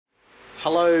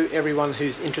Hello everyone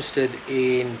who's interested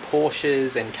in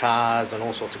Porsches and cars and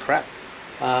all sorts of crap.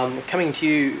 Coming to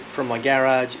you from my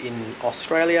garage in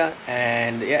Australia,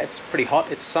 and yeah, it's pretty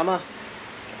hot. It's summer,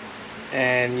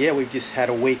 and yeah, we've just had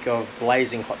a week of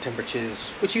blazing hot temperatures,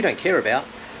 which you don't care about,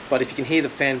 but if you can hear the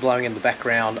fan blowing in the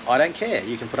background, I don't care.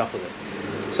 You can put up with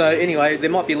it. So anyway,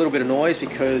 there might be a little bit of noise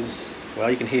because,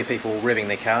 well, you can hear people revving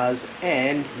their cars,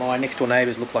 and my next door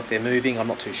neighbours look like they're moving. I'm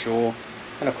not too sure.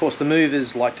 And of course the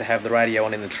movers like to have the radio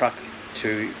on in the truck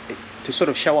to sort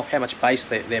of show off how much bass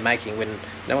they're making when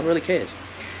no one really cares.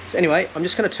 So anyway, I'm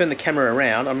just going to turn the camera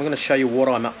around. I'm going to show you what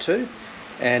I'm up to,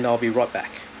 and I'll be right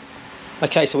back.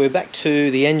 Okay, so we're back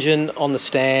to the engine on the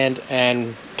stand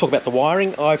and talk about the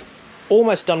wiring. I've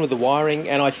almost done with the wiring,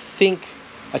 and I think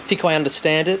I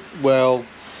understand it. Well,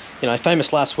 you know,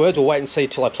 famous last words, we'll wait and see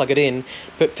till I plug it in.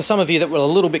 But for some of you that were a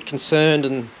little bit concerned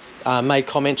and made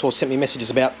comments or sent me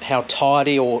messages about how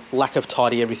tidy or lack of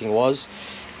tidy everything was,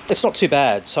 it's not too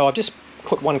bad. So I've just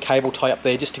put one cable tie up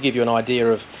there just to give you an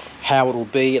idea of how it'll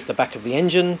be at the back of the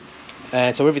engine.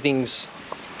 And so everything's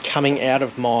coming out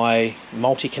of my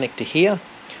multi-connector here.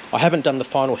 I haven't done the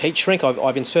final heat shrink.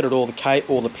 I've inserted all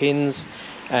the pins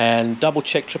and double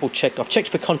checked, triple checked. I've checked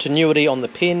for continuity on the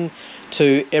pin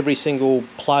to every single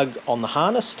plug on the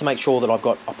harness to make sure that I've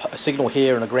got a signal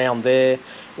here and a ground there.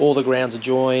 All the grounds are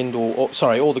joined, or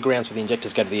sorry, all the grounds for the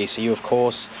injectors go to the ECU, of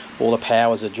course. All the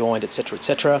powers are joined, etc.,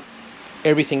 etc.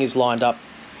 Everything is lined up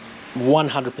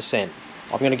 100%.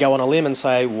 I'm going to go on a limb and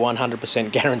say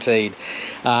 100% guaranteed.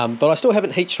 But I still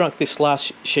haven't heat shrunk this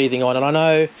last sheathing on, and I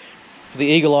know the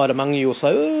eagle-eyed among you will say,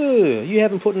 oh, you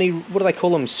haven't put any, what do they call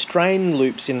them, strain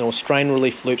loops in, or strain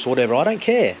relief loops or whatever. I don't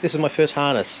care. This is my first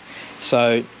harness.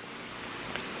 So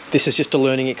this is just a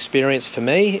learning experience for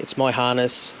me. It's my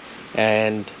harness,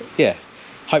 and yeah,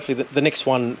 hopefully the next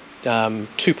one,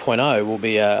 2.0, will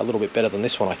be a little bit better than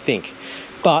this one, I think.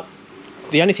 But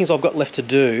the only things I've got left to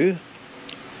do,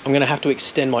 I'm going to have to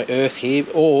extend my earth here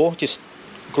or just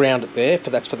ground it there,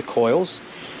 that's for the coils.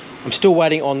 I'm still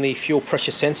waiting on the fuel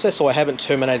pressure sensor, so I haven't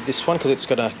terminated this one because it's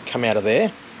going to come out of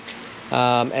there.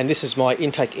 And this is my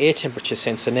intake air temperature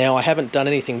sensor. Now, I haven't done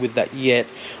anything with that yet.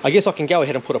 I guess I can go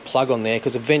ahead and put a plug on there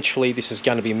because eventually this is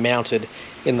going to be mounted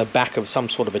in the back of some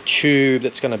sort of a tube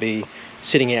that's going to be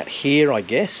sitting out here, I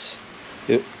guess,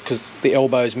 because the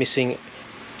elbow is missing.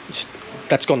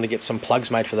 That's going to get some plugs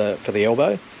made for the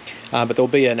elbow. But there'll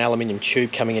be an aluminium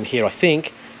tube coming in here, I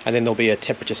think, and then there'll be a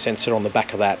temperature sensor on the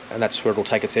back of that, and that's where it'll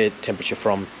take its air temperature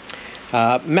from.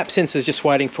 Map sensor is just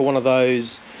waiting for one of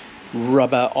those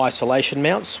rubber isolation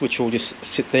mounts, which will just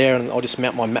sit there, and I'll just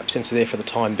mount my map sensor there for the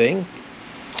time being.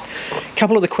 A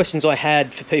couple of the questions I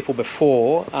had for people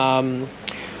before, I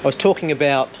was talking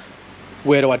about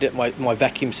where do I get my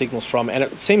vacuum signals from, and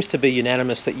it seems to be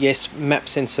unanimous that yes, map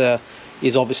sensor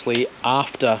is obviously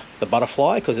after the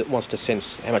butterfly because it wants to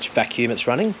sense how much vacuum it's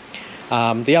running.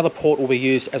 The other port will be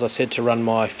used, as I said, to run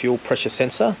my fuel pressure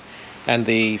sensor and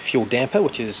the fuel damper,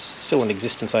 which is still in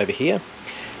existence over here.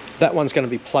 That one's going to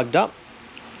be plugged up.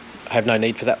 I have no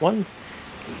need for that one.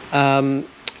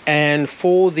 And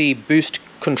for the boost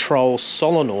control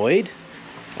solenoid,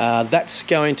 that's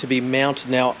going to be mounted.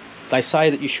 Now, they say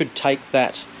that you should take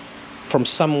that from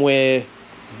somewhere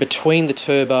between the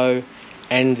turbo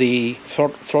and the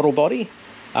throttle body.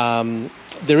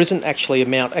 There isn't actually a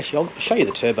mount. Actually, I'll show you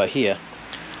the turbo here.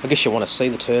 I guess you want to see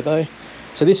the turbo.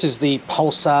 So this is the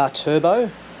Pulsar turbo.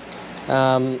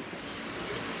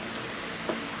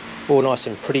 All nice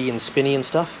and pretty and spinny and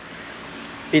stuff.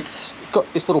 It's got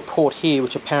this little port here,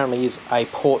 which apparently is a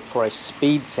port for a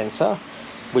speed sensor,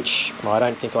 which I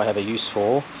don't think I have a use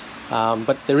for.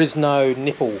 But there is no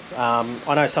nipple.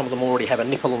 I know some of them already have a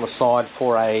nipple on the side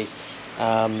for an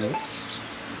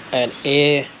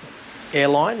air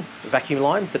line, vacuum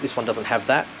line, but this one doesn't have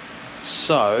that.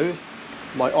 So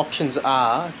my options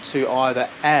are to either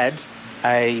add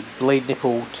a bleed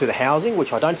nipple to the housing,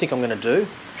 which I don't think I'm going to do.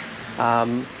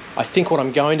 I think what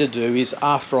I'm going to do is,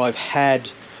 after I've had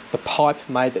the pipe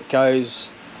made that goes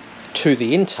to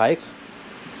the intake,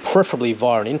 preferably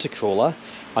via an intercooler,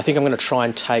 I think I'm going to try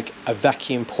and take a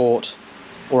vacuum port,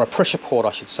 or a pressure port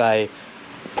I should say,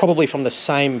 probably from the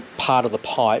same part of the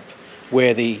pipe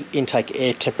where the intake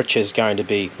air temperature is going to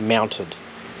be mounted.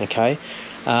 Okay,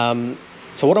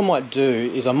 so what I might do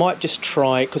is I might just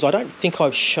try, because I don't think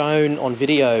I've shown on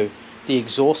video the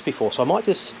exhaust before, so I might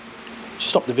just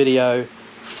stop the video,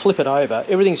 flip it over.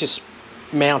 Everything's just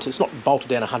mounted. It's not bolted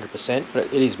down 100%, but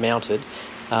it is mounted.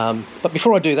 But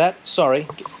before I do that, sorry,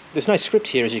 there's no script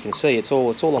here, as you can see. It's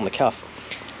all on the cuff,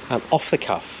 off the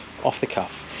cuff.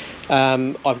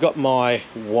 I've got my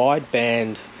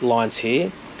wideband lines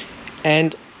here,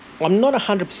 and I'm not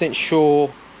 100% sure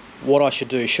what I should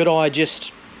do. Should I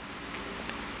just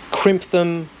crimp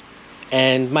them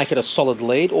and make it a solid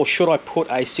lead, or should I put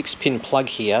a 6-pin plug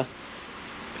here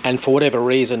and for whatever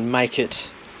reason make it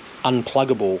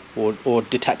unpluggable or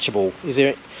detachable? Is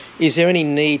there any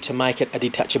need to make it a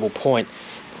detachable point?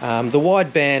 The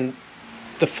wideband,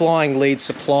 the flying lead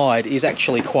supplied, is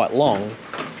actually quite long,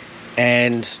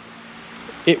 and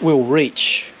it will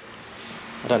reach,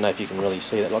 I don't know if you can really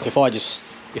see that, like if I just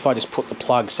put the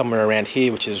plug somewhere around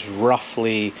here, which is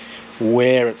roughly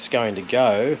where it's going to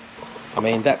go, I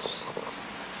mean that's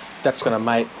going to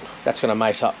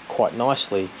mate up quite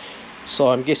nicely. So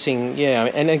I'm guessing, yeah.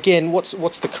 And again, what's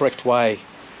the correct way?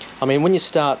 I mean, when you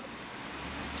start,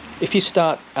 if you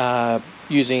start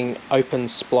using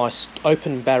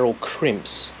open barrel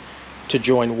crimps to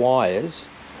join wires,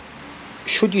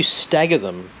 should you stagger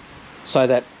them so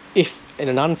that if in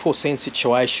an unforeseen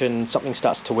situation something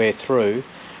starts to wear through,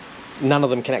 none of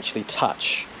them can actually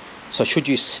touch? So should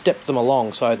you step them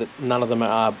along so that none of them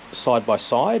are side by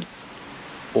side,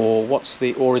 or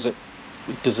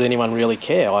does anyone really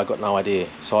care? I got no idea.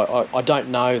 So I don't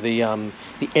know the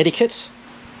etiquette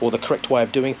or the correct way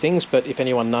of doing things, but if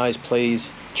anyone knows, please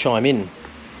chime in.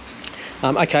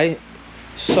 Okay,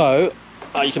 so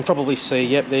you can probably see,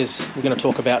 yep, we're going to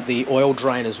talk about the oil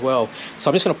drain as well. So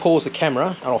I'm just going to pause the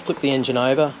camera and I'll flip the engine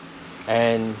over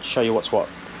and show you what's what.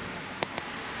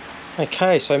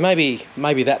 Okay, so maybe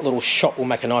that little shot will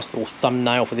make a nice little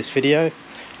thumbnail for this video.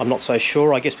 I'm not so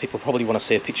sure. I guess people probably want to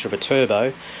see a picture of a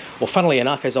turbo. Well, funnily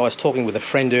enough, as I was talking with a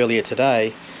friend earlier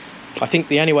today, I think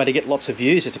the only way to get lots of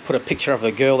views is to put a picture of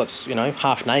a girl that's, you know,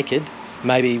 half naked,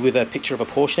 maybe with a picture of a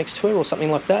Porsche next to her or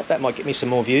something like that. That might get me some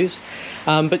more views.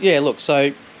 But yeah, look,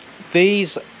 so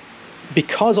these,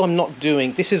 because I'm not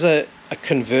doing, this is a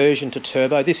conversion to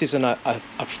turbo. This isn't a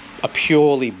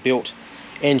purely built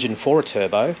engine for a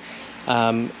turbo.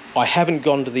 I haven't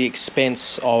gone to the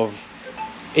expense of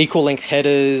equal length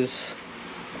headers,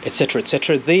 etc,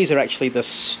 etc. These are actually the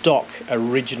stock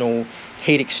original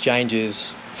heat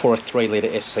exchangers for a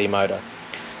 3-litre SC motor.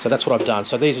 So that's what I've done.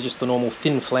 So these are just the normal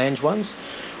thin flange ones.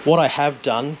 What I have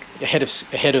done ahead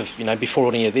of you know, before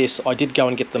any of this, I did go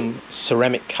and get them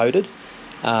ceramic coated,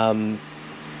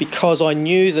 because I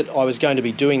knew that I was going to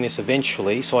be doing this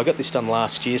eventually. So I got this done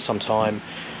last year sometime,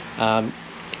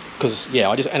 because yeah,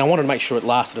 I wanted to make sure it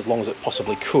lasted as long as it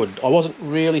possibly could. I wasn't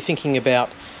really thinking about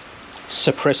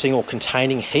suppressing or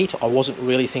containing heat. I wasn't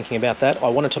really thinking about that. I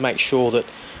wanted to make sure that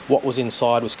what was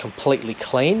inside was completely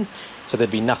clean, so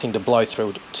there'd be nothing to blow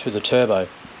through to the turbo.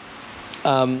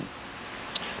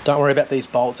 Don't worry about these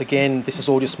bolts. Again, this is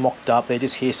all just mocked up. They're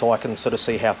just here so I can sort of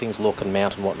see how things look and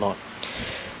mount and whatnot.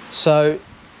 So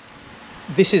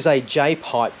this is a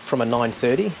J-pipe from a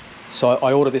 930. So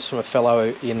I ordered this from a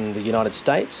fellow in the United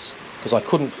States because I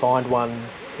couldn't find one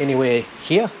anywhere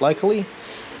here locally.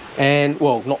 And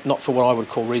well, not for what I would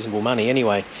call reasonable money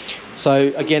anyway.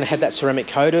 So again, I had that ceramic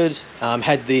coated,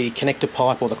 had the connector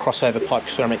pipe or the crossover pipe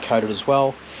ceramic coated as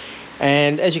well.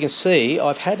 And as you can see,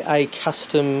 I've had a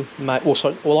custom made,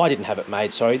 well, I didn't have it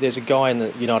made, sorry. There's a guy in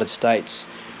the United States,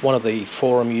 one of the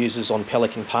forum users on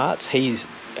Pelican Parts. He's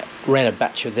ran a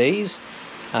batch of these,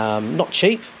 not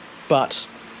cheap, but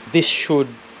this should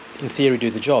in theory do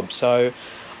the job. So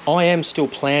I am still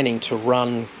planning to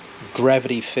run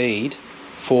gravity feed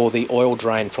for the oil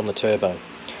drain from the turbo.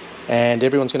 And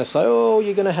everyone's going to say, oh,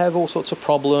 you're going to have all sorts of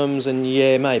problems, and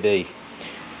yeah, maybe.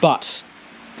 But,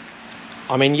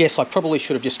 I mean, yes, I probably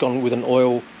should have just gone with an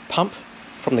oil pump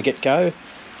from the get-go.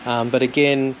 But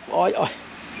again, I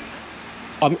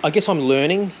guess I'm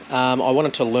learning. I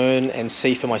wanted to learn and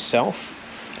see for myself.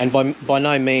 And by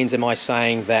no means am I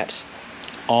saying that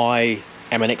I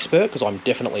am an expert, because I'm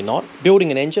definitely not.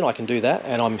 Building an engine, I can do that,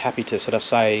 and I'm happy to sort of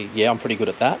say, yeah, I'm pretty good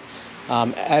at that.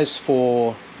 As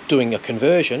for doing a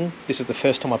conversion, this is the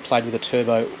first time I played with a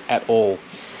turbo at all.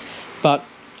 But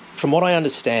from what I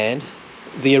understand,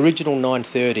 the original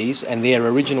 930s and their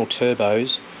original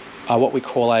turbos are what we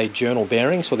call a journal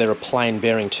bearing, so they're a plain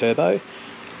bearing turbo,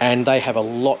 and they have a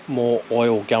lot more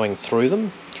oil going through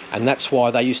them, and that's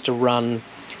why they used to run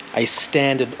a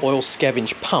standard oil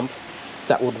scavenge pump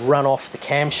that would run off the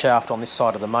camshaft on this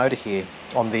side of the motor here,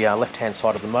 on the left-hand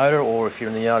side of the motor, or if you're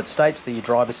in the United States, the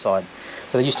driver's side.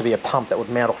 So there used to be a pump that would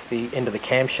mount off the end of the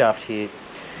camshaft here,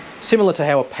 similar to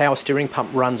how a power steering pump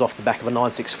runs off the back of a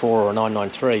 964 or a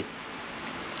 993.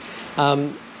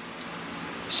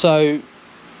 So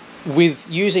with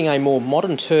using a more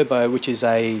modern turbo, which is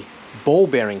a ball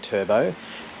bearing turbo,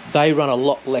 they run a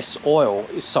lot less oil,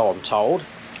 so I'm told,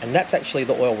 and that's actually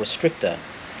the oil restrictor.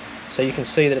 So you can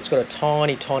see that it's got a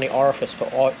tiny, tiny orifice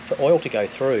for oil to go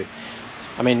through.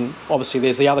 I mean, obviously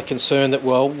there's the other concern that,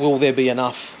 well, will there be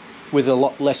enough with a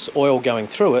lot less oil going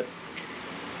through it?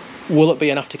 Will it be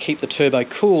enough to keep the turbo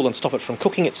cool and stop it from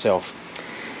cooking itself?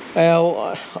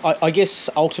 Well, I guess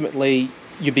ultimately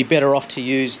you'd be better off to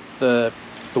use the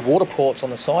water ports on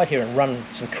the side here and run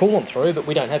some coolant through, but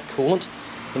we don't have coolant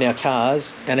in our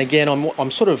cars. And again,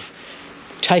 I'm sort of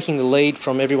taking the lead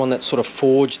from everyone that's sort of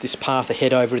forged this path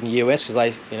ahead over in the US, because they,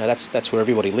 you know, that's where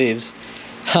everybody lives.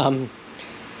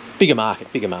 Bigger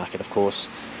market, of course.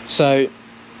 So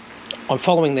I'm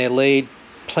following their lead.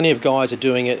 Plenty of guys are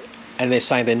doing it, and they're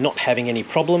saying they're not having any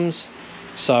problems.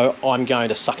 So I'm going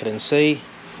to suck it and see,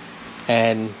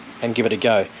 and give it a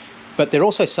go. But they're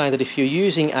also saying that if you're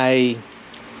using a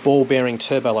ball bearing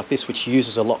turbo like this, which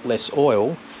uses a lot less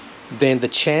oil, then the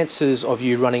chances of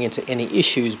you running into any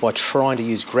issues by trying to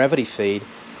use gravity feed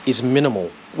is minimal.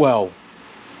 Well,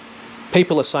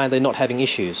 people are saying they're not having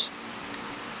issues.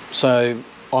 So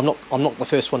I'm not the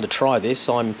first one to try this.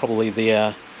 I'm probably the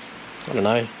I don't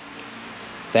know,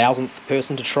 1000th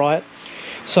person to try it.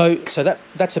 So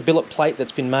that's a billet plate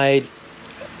that's been made,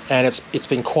 and it's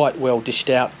been quite well dished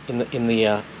out in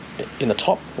the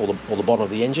top or the bottom of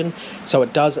the engine. So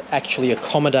it does actually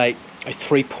accommodate a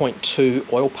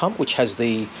 3.2 oil pump, which has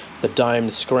the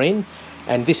domed screen,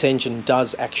 and this engine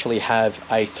does actually have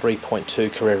a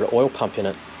 3.2 Carrera oil pump in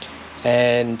it.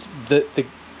 And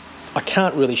I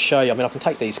can't really show you. I mean, I can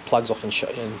take these plugs off and try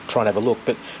and have a look,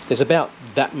 but there's about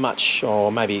that much,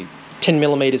 or maybe 10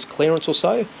 millimeters clearance or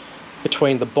so,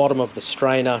 between the bottom of the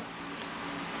strainer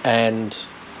and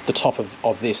the top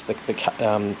of this, the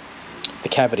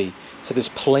cavity. So there's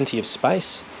plenty of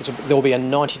space. There will be a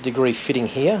 90-degree fitting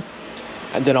here,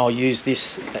 and then I'll use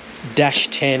this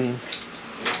 -10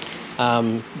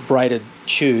 braided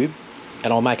tube,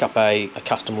 and I'll make up a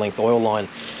custom length oil line.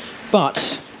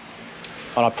 But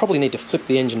I probably need to flip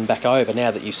the engine back over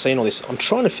now that you've seen all this. I'm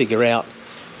trying to figure out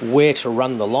where to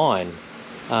run the line,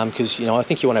 because you know, I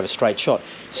think you want to have a straight shot.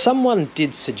 Someone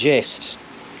did suggest,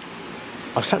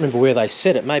 I can't remember where they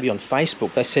said it, maybe on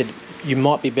Facebook, they said you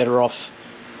might be better off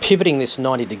pivoting this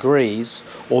 90 degrees,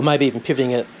 or maybe even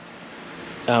pivoting it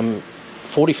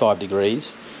 45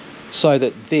 degrees, so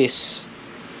that this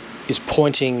is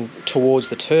pointing towards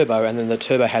the turbo, and then the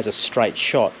turbo has a straight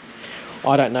shot.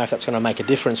 I don't know if that's going to make a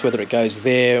difference, whether it goes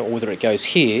there or whether it goes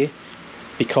here,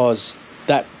 because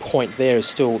that point there is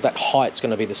still, that height's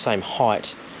going to be the same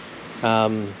height. I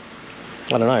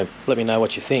don't know. Let me know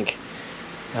what you think.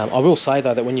 I will say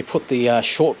though that when you put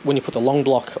the long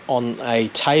block on a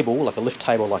table, like a lift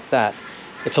table like that,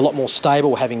 it's a lot more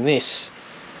stable having this,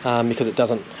 because it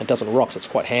doesn't rock. So it's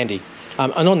quite handy.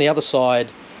 And on the other side,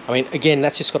 I mean, again,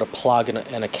 that's just got a plug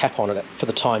and a cap on it for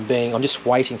the time being. I'm just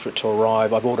waiting for it to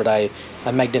arrive. I've ordered a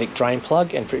magnetic drain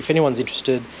plug, and if anyone's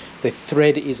interested, the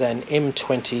thread is an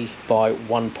M20 by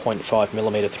 1.5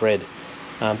 millimeter thread.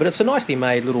 But it's a nicely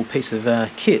made little piece of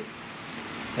kit,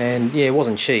 and yeah, it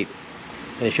wasn't cheap.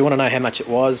 And if you want to know how much it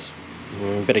was,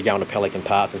 better go into Pelican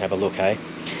Parts and have a look, eh?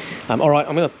 Alright,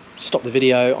 I'm going to stop the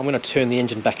video. I'm going to turn the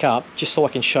engine back up, just so I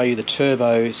can show you the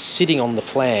turbo sitting on the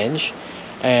flange,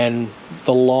 and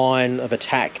the line of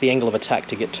attack, the angle of attack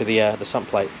to get to the sump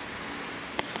plate.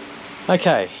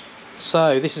 Okay,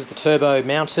 so this is the turbo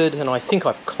mounted, and I think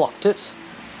I've clocked it,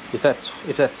 if that's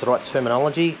the right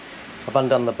terminology. I've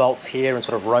undone the bolts here and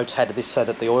sort of rotated this so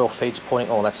that the oil feed's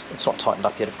pointing, oh, it's not tightened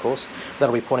up yet, of course.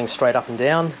 That'll be pointing straight up and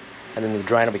down, and then the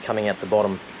drain will be coming out the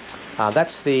bottom.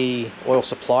 That's the oil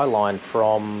supply line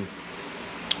from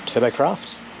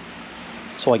Turbocraft.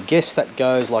 So I guess that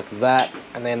goes like that,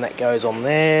 and then that goes on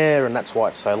there, and that's why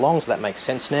it's so long, so that makes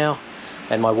sense now.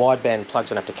 And my wideband plug's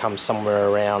gonna have to come somewhere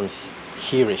around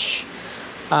here-ish.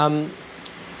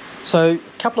 So a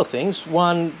couple of things.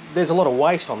 One, there's a lot of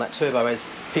weight on that turbo, as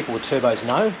people with turbos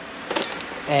know.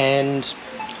 And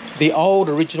the old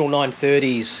original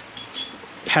 930s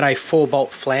had a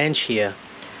 4-bolt flange here,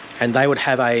 and they would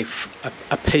have a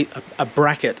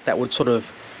bracket that would sort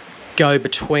of go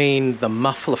between the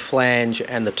muffler flange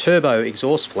and the turbo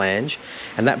exhaust flange,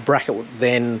 and that bracket would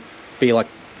then be like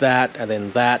that, and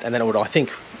then it would, I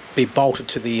think, be bolted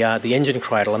to the engine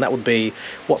cradle, and that would be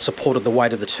what supported the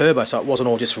weight of the turbo, so it wasn't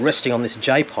all just resting on this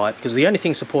J-pipe, because the only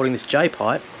thing supporting this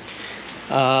J-pipe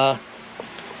are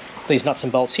these nuts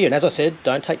and bolts here. And as I said,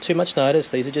 don't take too much notice,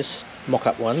 these are just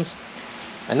mock-up ones,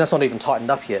 and that's not even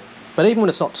tightened up yet. But even when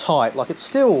it's not tight, like, it's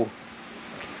still,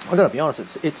 I've got to be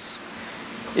honest,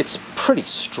 it's pretty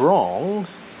strong,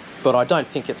 but I don't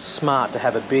think it's smart to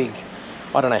have a big,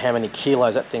 I don't know how many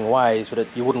kilos that thing weighs, but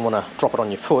you wouldn't want to drop it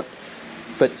on your foot.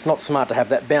 But it's not smart to have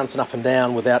that bouncing up and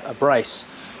down without a brace.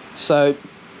 So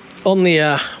On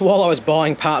the while I was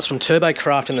buying parts from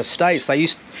TurboCraft in the States, they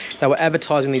were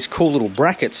advertising these cool little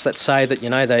brackets that say that, you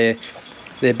know, they're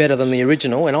better than the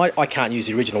original, and I can't use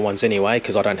the original ones anyway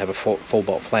because I don't have a full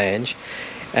bolt flange,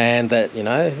 and that, you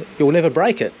know, you'll never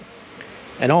break it.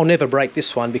 And I'll never break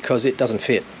this one because it doesn't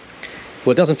fit.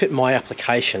 Well, it doesn't fit my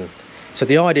application. So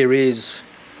the idea is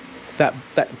that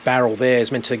that barrel there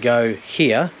is meant to go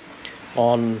here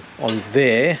on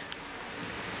there,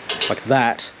 like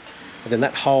that, and then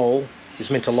that hole is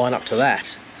meant to line up to that,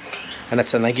 and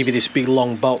they give you this big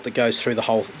long bolt that goes through the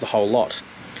whole lot.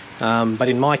 But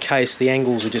in my case, the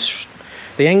angles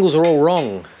are all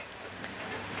wrong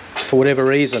for whatever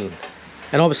reason,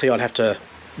 and obviously I'd have to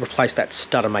replace that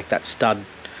stud and make that stud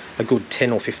a good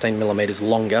 10 or 15 millimeters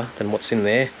longer than what's in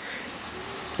there.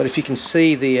 But if you can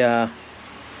see you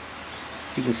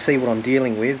can see what I'm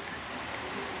dealing with.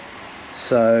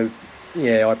 So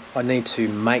yeah, I need to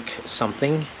make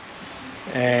something,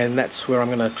 and that's where I'm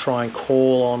going to try and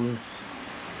call on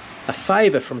a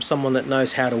favour from someone that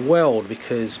knows how to weld,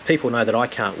 because people know that I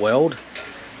can't weld,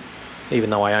 even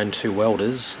though I own 2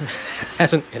 welders.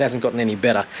 It hasn't gotten any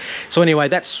better. So anyway,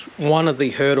 that's one of the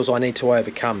hurdles I need to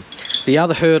overcome. The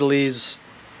other hurdle is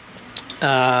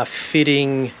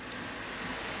fitting,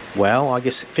 well, I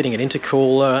guess fitting an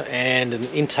intercooler and an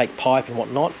intake pipe and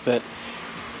whatnot, but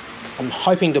I'm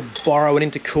hoping to borrow an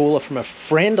intercooler from a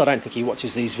friend. I don't think he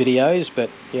watches these videos, but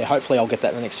yeah, hopefully I'll get that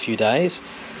in the next few days.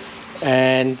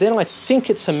 And then I think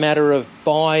it's a matter of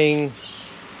buying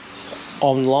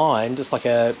online just like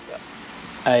a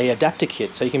adapter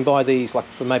kit. So you can buy these like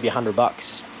for maybe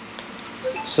 $100.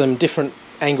 Some different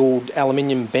angled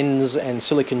aluminium bends and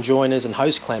silicon joiners and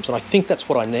hose clamps, and I think that's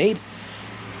what I need.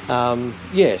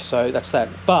 Yeah, so that's that.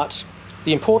 But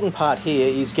the important part here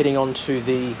is getting onto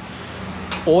the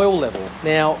oil level.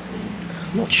 Now,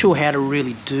 I'm not sure how to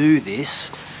really do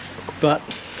this, but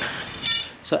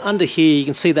so under here you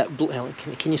can see that blue,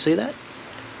 can you see that?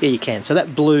 Yeah, you can. So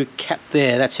that blue cap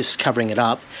there, that's just covering it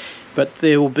up, but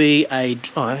there will be a,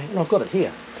 oh, and I've got it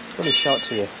here. Let me show it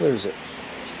to you. Where is it?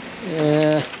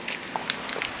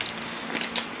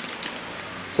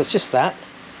 So it's just that.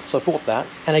 So I bought that.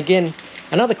 And again,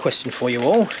 another question for you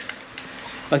all.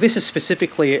 Like, this is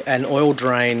specifically an oil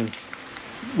drain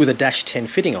with a -10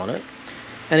 fitting on it,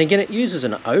 and again it uses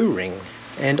an O-ring,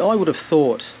 and I would have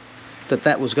thought that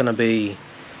that was going to be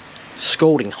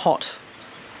scalding hot.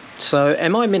 So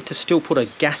am I meant to still put a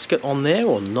gasket on there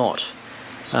or not?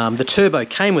 The turbo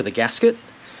came with a gasket,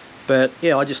 but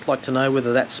yeah, I just like to know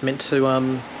whether that's meant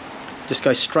to just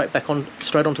go straight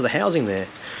onto the housing there.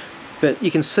 But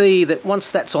you can see that once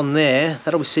that's on there,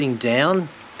 that'll be sitting down,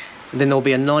 and then there'll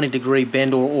be a 90-degree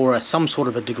bend or some sort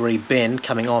of a degree bend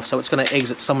coming off, so it's going to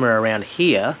exit somewhere around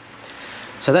here.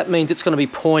 So that means it's going to be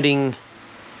pointing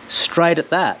straight at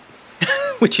that,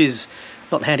 which is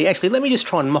not handy. Actually, let me just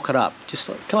try and mock it up. Just,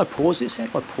 can I pause this? How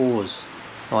do I pause?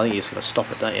 Oh, I think you just got to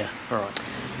stop it, don't you? All right.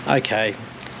 Okay.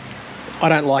 I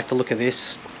don't like the look of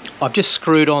this. I've just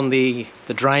screwed on the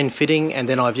drain fitting, and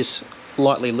then I've just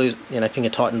lightly finger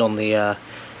tightened on the.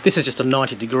 This is just a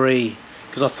 90-degree,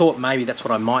 because I thought maybe that's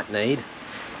what I might need.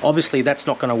 Obviously, that's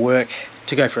not going to work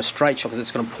to go for a straight shot, because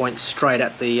it's going to point straight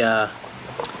at the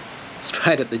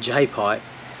J pipe.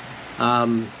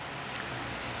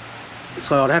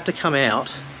 So I'd have to come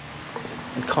out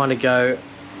and kind of go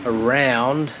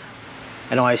around,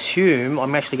 and I assume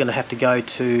I'm actually going to have to go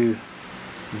to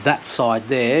that side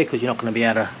there, because you're not going to be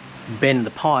able to bend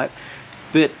the pipe.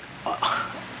 But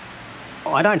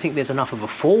I don't think there's enough of a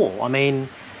fall. I mean,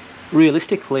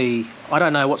 realistically, I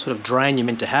don't know what sort of drain you're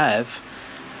meant to have,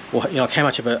 or like how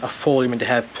much of a fall you're meant to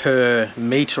have per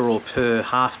metre or per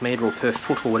half metre or per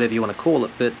foot or whatever you want to call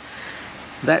it, but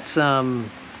that's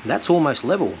almost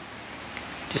level,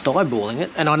 just eyeballing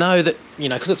it. And I know that,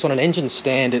 because it's on an engine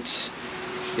stand, it's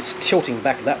tilting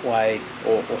back that way,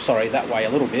 or sorry, that way a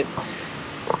little bit,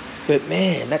 but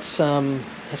man, that's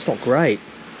not great.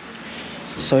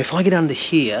 So if I get under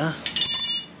here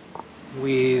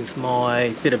with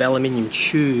my bit of aluminium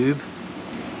tube,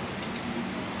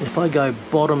 and if I go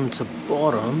bottom to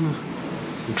bottom,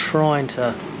 I'm trying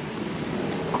to,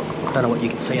 I don't know what you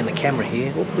can see in the camera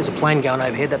here. Oh, there's a plane going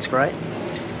overhead, that's great.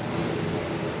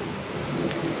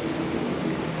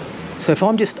 So if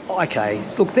I'm just, okay,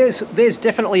 look, there's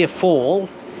definitely a fall.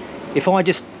 If I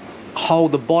just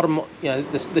hold the bottom,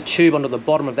 the tube onto the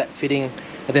bottom of that fitting,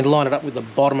 and then line it up with the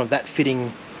bottom of that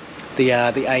fitting, the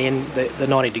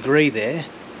 90-degree there,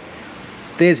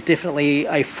 there's definitely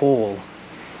a fall.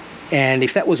 And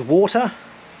if that was water,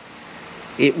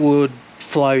 it would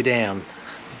flow down.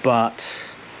 But,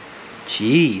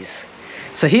 geez.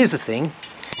 So here's the thing.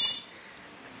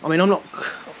 I mean,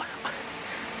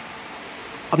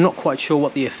 I'm not quite sure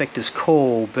what the effect is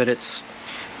called, but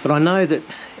I know that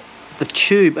the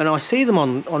tube, and I see them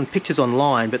on pictures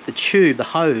online, but the tube, the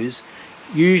hose,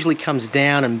 usually comes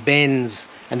down and bends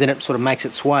and then it sort of makes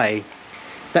its way.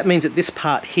 That means that this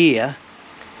part here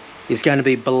is going to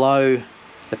be below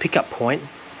the pickup point.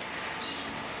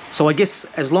 So I guess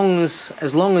as long as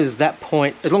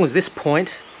this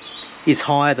point is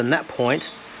higher than that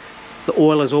point, the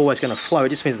oil is always going to flow. It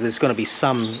just means that there's going to be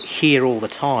some here all the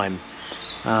time.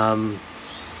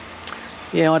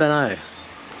 Yeah, I don't know.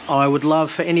 I would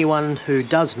love for anyone who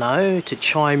does know to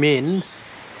chime in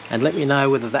and let me know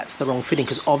whether that's the wrong fitting,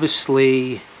 because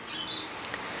obviously,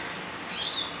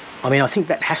 I mean, I think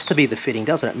that has to be the fitting,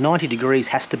 doesn't it? 90 degrees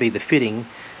has to be the fitting,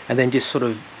 and then just sort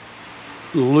of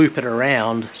loop it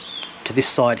around to this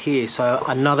side here. So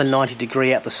another 90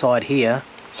 degree out the side here,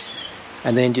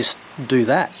 and then just do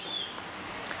that.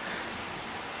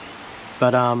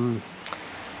 But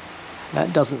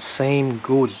that doesn't seem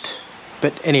good.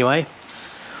 But anyway,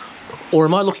 or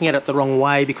am I looking at it the wrong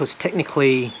way? Because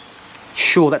technically,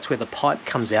 sure, that's where the pipe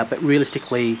comes out, but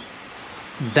realistically,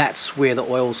 that's where the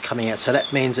oil's coming out. So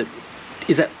that means that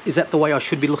is that the way I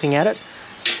should be looking at it?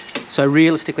 So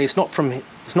realistically, it's not from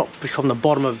the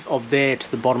bottom of there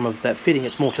to the bottom of that fitting.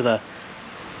 It's more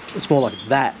like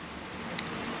that.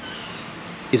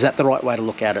 Is that the right way to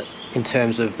look at it in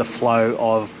terms of the flow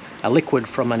of a liquid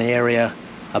from an area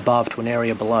above to an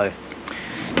area below?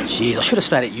 Jeez, I should have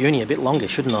stayed at uni a bit longer,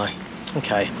 shouldn't I?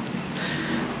 Okay.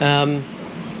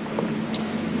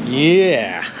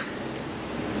 Yeah.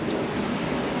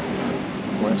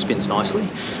 Well, it spins nicely.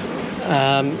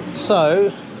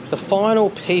 So the final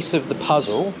piece of the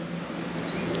puzzle,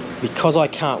 because I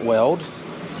can't weld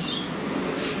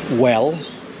well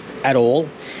at all,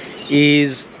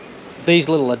 is these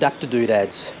little adapter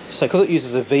doodads. So because it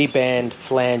uses a V-band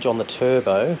flange on the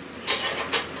turbo,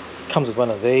 comes with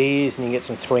one of these, and you can get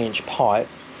some 3-inch pipe.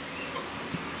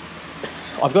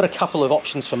 I've got a couple of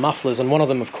options for mufflers, and one of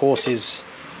them, of course, is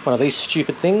one of these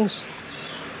stupid things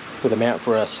with a mount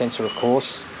for a sensor, of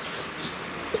course.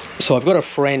 So I've got a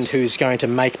friend who's going to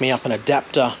make me up an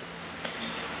adapter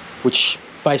which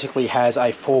basically has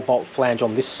a 4-bolt flange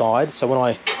on this side. So when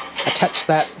I attach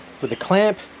that with a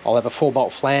clamp, I'll have a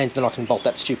 4-bolt flange, then I can bolt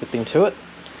that stupid thing to it.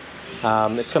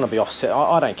 It's going to be offset.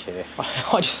 I don't care.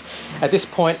 At this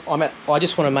point, I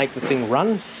just want to make the thing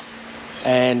run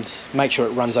and make sure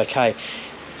it runs okay.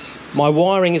 My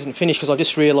wiring isn't finished because I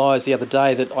just realised the other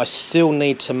day that I still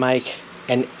need to make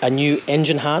a new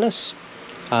engine harness,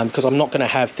 because I'm not going to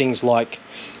have things like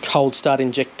cold start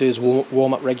injectors,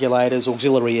 warm-up regulators,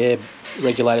 auxiliary air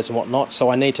regulators and whatnot.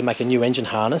 So I need to make a new engine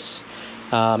harness,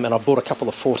 and I bought a couple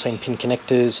of 14-pin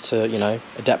connectors to, you know,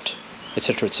 adapt,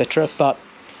 etc., etc. But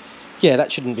yeah,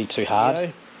 that shouldn't be too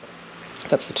hard.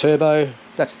 That's the turbo,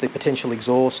 that's the potential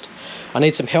exhaust. I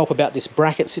need some help about this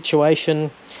bracket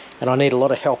situation, and I need a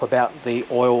lot of help about the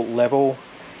oil level,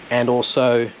 and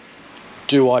also,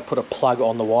 do I put a plug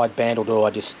on the wideband or do I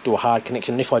just do a hard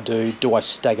connection? And if I do I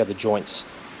stagger the joints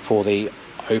for the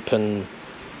open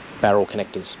barrel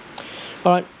connectors?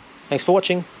 Alright, thanks for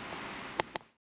watching.